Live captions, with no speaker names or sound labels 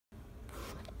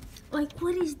Like,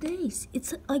 what is this?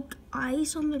 It's like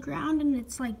ice on the ground and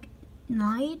it's like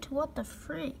night? What the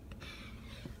frick?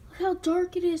 Look how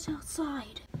dark it is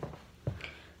outside.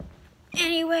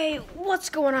 Anyway, what's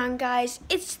going on, guys?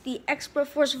 It's the Expo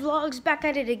Force Vlogs back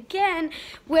at it again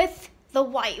with the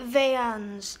white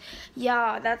vans.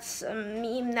 Yeah, that's a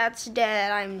meme that's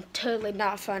dead. I'm totally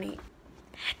not funny.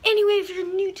 Anyway, if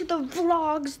you're new to the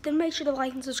vlogs, then make sure to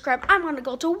like and subscribe. I'm on a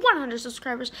goal to 100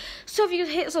 subscribers. So if you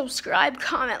could hit subscribe,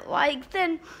 comment, like,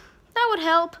 then that would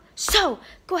help. So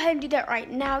go ahead and do that right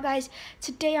now, guys.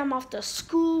 Today I'm off to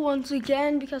school once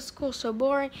again because school's so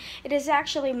boring. It is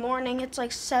actually morning. It's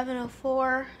like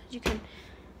 7:04. You can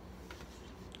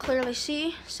clearly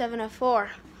see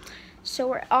 7:04. So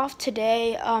we're off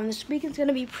today. This weekend's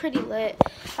gonna be pretty lit.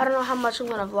 I don't know how much I'm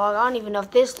gonna vlog. I don't even know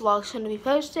if this vlog's gonna be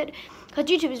posted because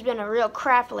YouTube has been a real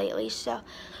crap lately. So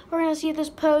we're gonna see if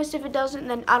this posts. If it doesn't,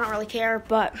 then I don't really care,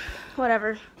 but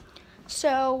whatever.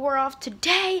 So we're off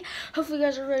today. Hopefully you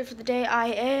guys are ready for the day. I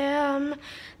am.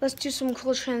 Let's do some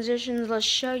cool transitions. Let's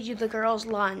show you the girls'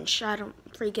 lunch. I don't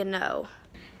freaking know.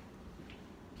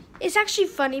 It's actually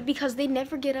funny because they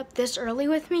never get up this early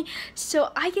with me,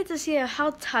 so I get to see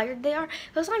how tired they are.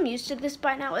 Because I'm used to this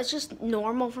by now. It's just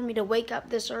normal for me to wake up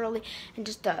this early and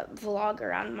just vlog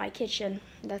around my kitchen.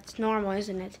 That's normal,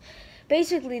 isn't it?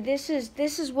 Basically, this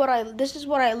is what I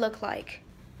look like.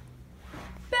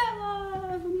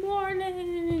 Bella, good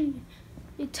morning.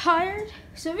 You tired?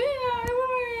 Sophia, good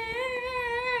morning.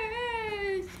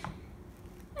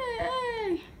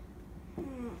 Hey.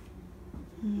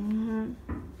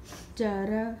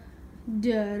 Da-da,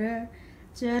 da-da,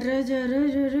 da-da, da-da,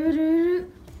 da-da,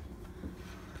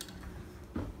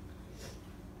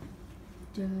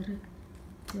 da-da,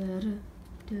 da-da,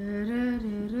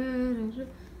 da-da.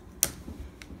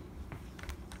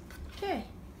 Okay,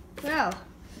 well,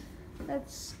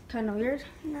 that's kind of weird.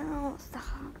 No, stop.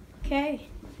 Okay,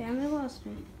 family lost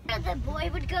me. The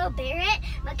boy would go, Barrett,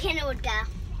 McKenna would go.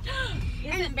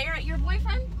 Isn't Barrett your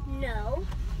boyfriend? No.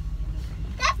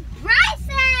 That's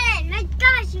Bryson! My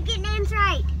gosh, you get names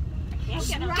right.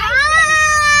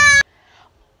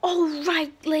 All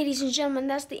right, ladies and gentlemen,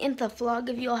 that's the end of the vlog.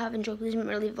 If you all have enjoyed, please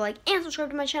remember to leave a like and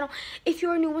subscribe to my channel. If you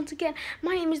are new, once again,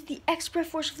 my name is the Expo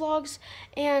Force Vlogs,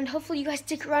 and hopefully you guys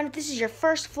stick around. If this is your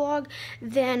first vlog,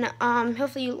 then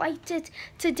hopefully you liked it.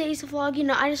 Today's vlog, you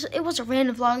know, it was a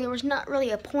random vlog. There was not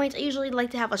really a point. I usually like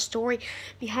to have a story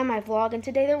behind my vlog, and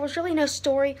today there was really no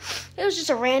story. It was just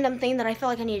a random thing that I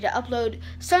felt like I needed to upload.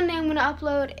 Sunday I'm gonna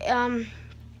upload.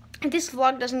 If this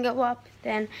vlog doesn't go up,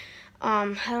 then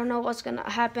I don't know what's gonna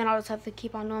happen. I'll just have to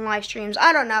keep on doing live streams.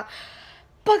 I don't know.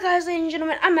 But guys, ladies and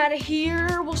gentlemen, I'm out of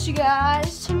here. We'll see you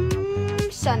guys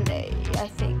Sunday, I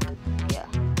think. Yeah.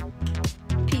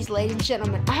 Peace, ladies and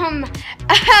gentlemen. I'm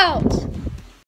out.